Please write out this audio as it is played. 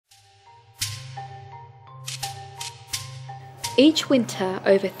Each winter,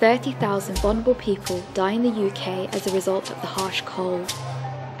 over 30,000 vulnerable people die in the UK as a result of the harsh cold.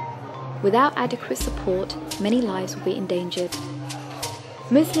 Without adequate support, many lives will be endangered.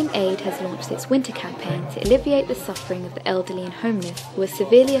 Muslim Aid has launched its winter campaign to alleviate the suffering of the elderly and homeless who are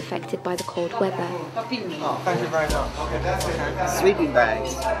severely affected by the cold weather. Oh, thank you very much. Sleeping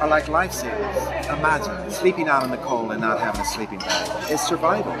bags are like lifesavers. Imagine sleeping out in the cold and not having a sleeping bag. It's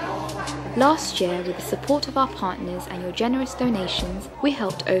survival. Last year, with the support of our partners and your generous donations, we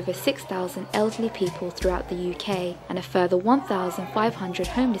helped over 6,000 elderly people throughout the UK and a further 1,500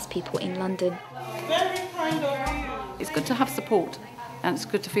 homeless people in London. Very kind of you. It's good to have support, and it's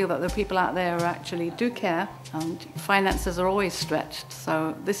good to feel that there are people out there who actually do care, and finances are always stretched,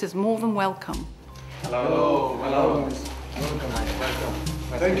 so this is more than welcome. Hello. Hello. Welcome.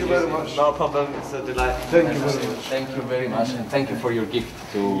 Thank you very much. No problem, it's a delight. Thank you very much. Thank you very much, and thank you for your gift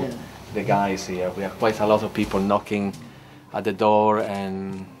to the guys here. We have quite a lot of people knocking at the door,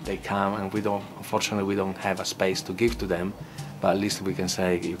 and they come, and unfortunately we don't have a space to give to them, but at least we can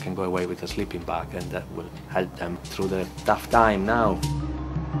say you can go away with a sleeping bag, and that will help them through the tough time now.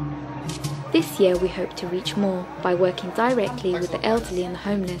 This year we hope to reach more by working directly with the elderly and the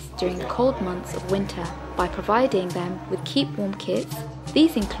homeless during the cold months of winter by providing them with keep warm kits.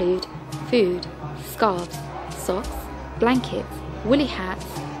 These include food, scarves, socks, blankets, woolly hats,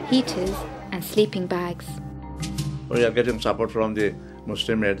 heaters and sleeping bags. We are getting support from the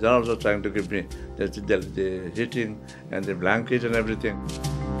Muslim Aid. They are also trying to give me the heating and the blankets and everything.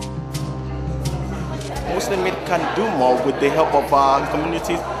 Muslim Aid can do more with the help of our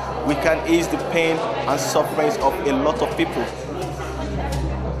communities. We can ease the pain and sufferings of a lot of people.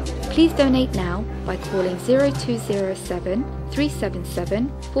 Please donate now by calling 0207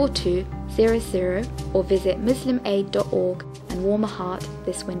 377 4200 or visit muslimaid.org and warm a heart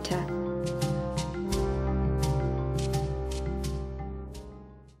this winter.